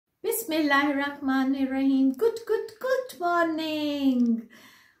Bismillahirrahmanirrahim. Good morning.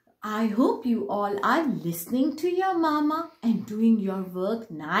 I hope you all are listening to your mama and doing your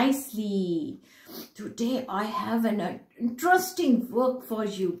work nicely. Today I have an interesting work for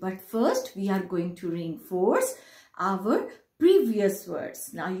you. But first we are going to reinforce our previous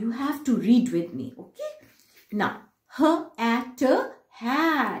words. Now you have to read with me, okay? Now, her at a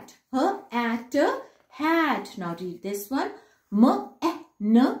hat. Her at a hat. Now read this one. Men.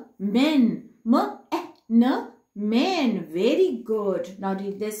 Men. Very good. Now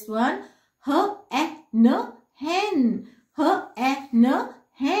read this one. Hen. Hen.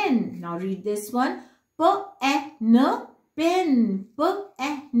 Now read this one. Pen.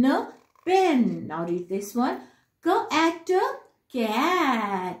 Pen. Now read this one.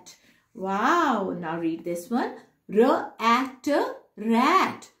 Cat. Wow. Now read this one. Rat.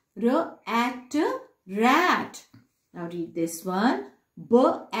 Rat. Now read this one.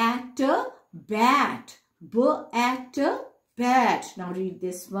 Bat. Bat. Now read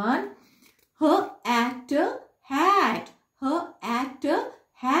this one. Hat.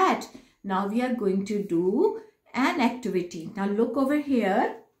 Hat. Now we are going to do an activity. Now look over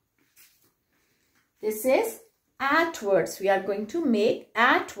here. This is at words. We are going to make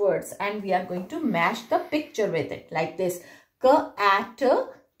at words and we are going to match the picture with it like this. Cat.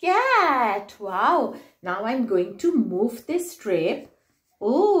 Wow. Now I'm going to move this strip.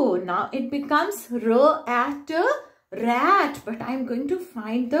 Oh, now it becomes at rat. But I'm going to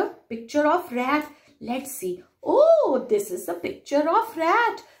find the picture of rat. Let's see. Oh, this is a picture of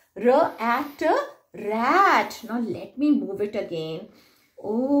rat. At rat. Now let me move it again.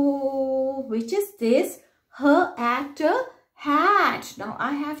 Oh, which is this? At hat. Now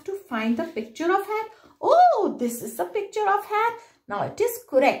I have to find the picture of hat. Oh, this is the picture of hat. Now it is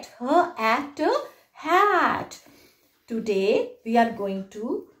correct. At hat. Today we are going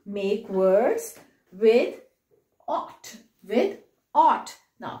to make words with ought. With ought.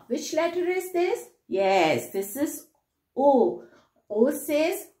 Now which letter is this? Yes, this is O. O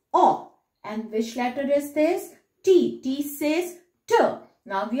says O. And which letter is this? T. T says T.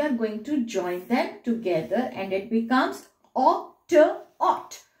 Now we are going to join them together and it becomes ought.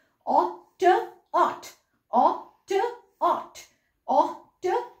 Ought. Ought. Ought. Ought. Ought. Ought.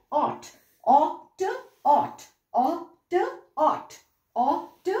 Ought. Ought. Ought.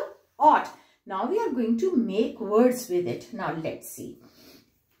 Ought. Ought. Now we are going to make words with it. Now let's see.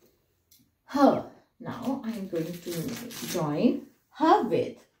 Her. Now I am going to join her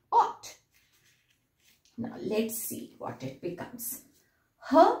with ought. Now let's see what it becomes.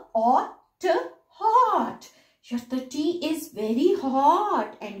 Her ought hot. The tea is very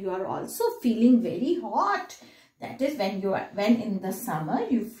hot and you are also feeling very hot. That is when in the summer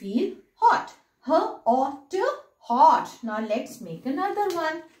you feel hot. Her ought hot. Now let's make another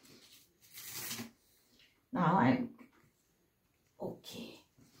one. Now I'm okay.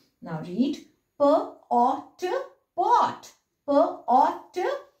 Now read per ought pot. Per ought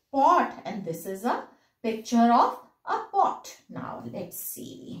pot. And this is a picture of a pot. Now let's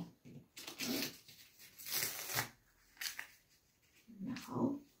see.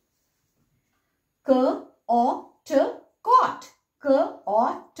 Now ought cot.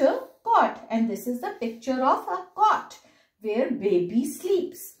 Ought cot. And this is the picture of a cot where baby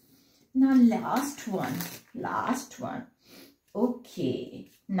sleeps. Now last one.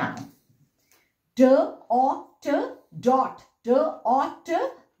 Okay. Now ought dot. Ought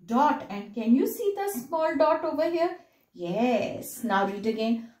dot. And can you see the small dot over here? Yes. Now read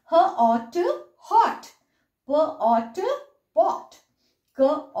again. Her ought hot. Per ought pot.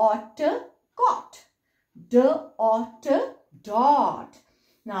 Ought cot. Ought dot.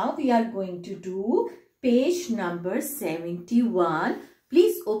 Now we are going to do page number 71.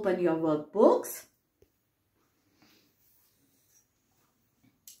 Please open your workbooks.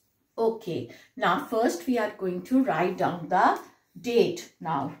 Okay. Now first we are going to write down the date.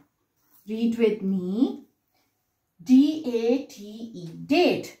 Now read with me. D-A-T-E.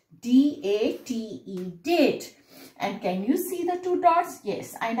 Date. D-A-T-E. Date. And can you see the two dots?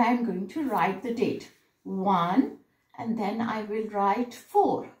 Yes. And I am going to write the date. 1. And then I will write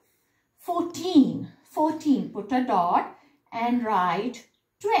 4. 14. 14. Put a dot and write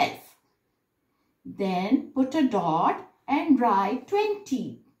 12. Then put a dot and write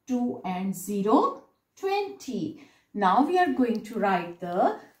 20. 2 and 0. 20. Now we are going to write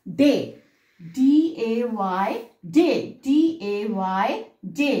the day. D-A-Y. Day. D-A-Y.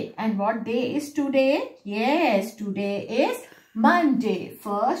 Day. And what day is today? Yes, today is Monday.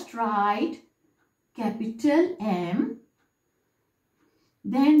 First write capital M,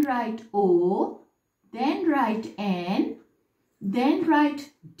 then write O, then write N, then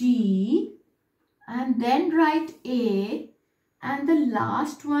write D, and then write A, and the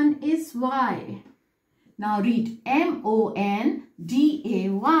last one is Y. Now read M-O-N-D-A-Y,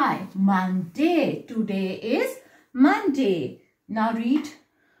 Monday. Today is Monday. Now read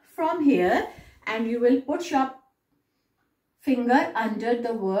from here and you will put your finger under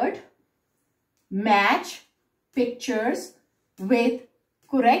the word match pictures with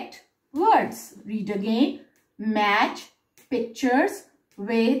correct words. Read again. Match pictures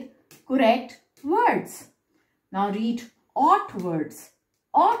with correct words. Now read ought words.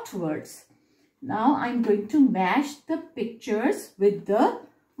 Ought words. Now I'm going to match the pictures with the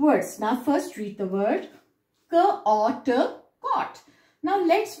words. Now first read the word cot. Now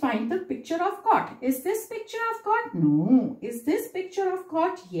let's find the picture of cot. Is this picture of cot? No. Is this picture of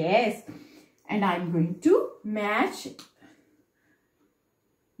cot? Yes. And I'm going to match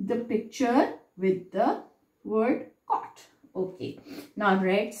the picture with the word cot. Okay. Now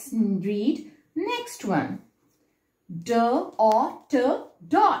let's read next one. Dot.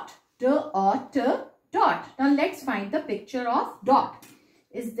 Dot. Now let's find the picture of dot.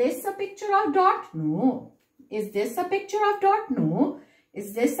 Is this a picture of dot? No. Is this a picture of dot? No.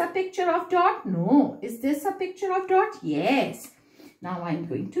 Is this a picture of dot? No. Is this a picture of dot? Yes. Now I'm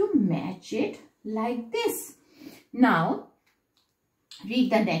going to match it like this. Now read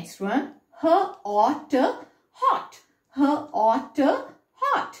the next one. Her ought hot. Her ought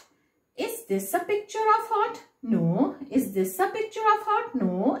hot. Is this a picture of hot? No. Is this a picture of hot?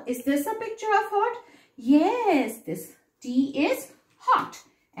 No. Is this a picture of hot? Yes. This tea is hot.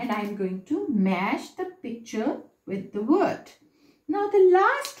 And I'm going to match the picture with the word. Now the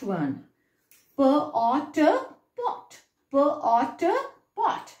last one. Pot. Pot.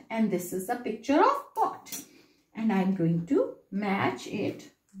 Pot. And this is a picture of pot. And I'm going to match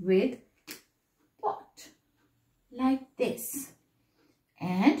it with pot. Like this.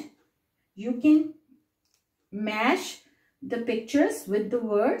 And you can match the pictures with the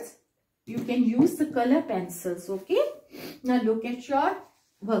words. You can use the color pencils, okay? Now look at your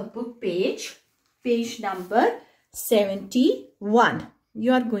workbook page number 71.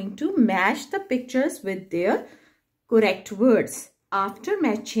 You are going to match the pictures with their correct words. After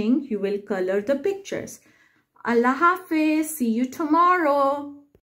matching, you will color the pictures. Allah Hafiz. See you tomorrow.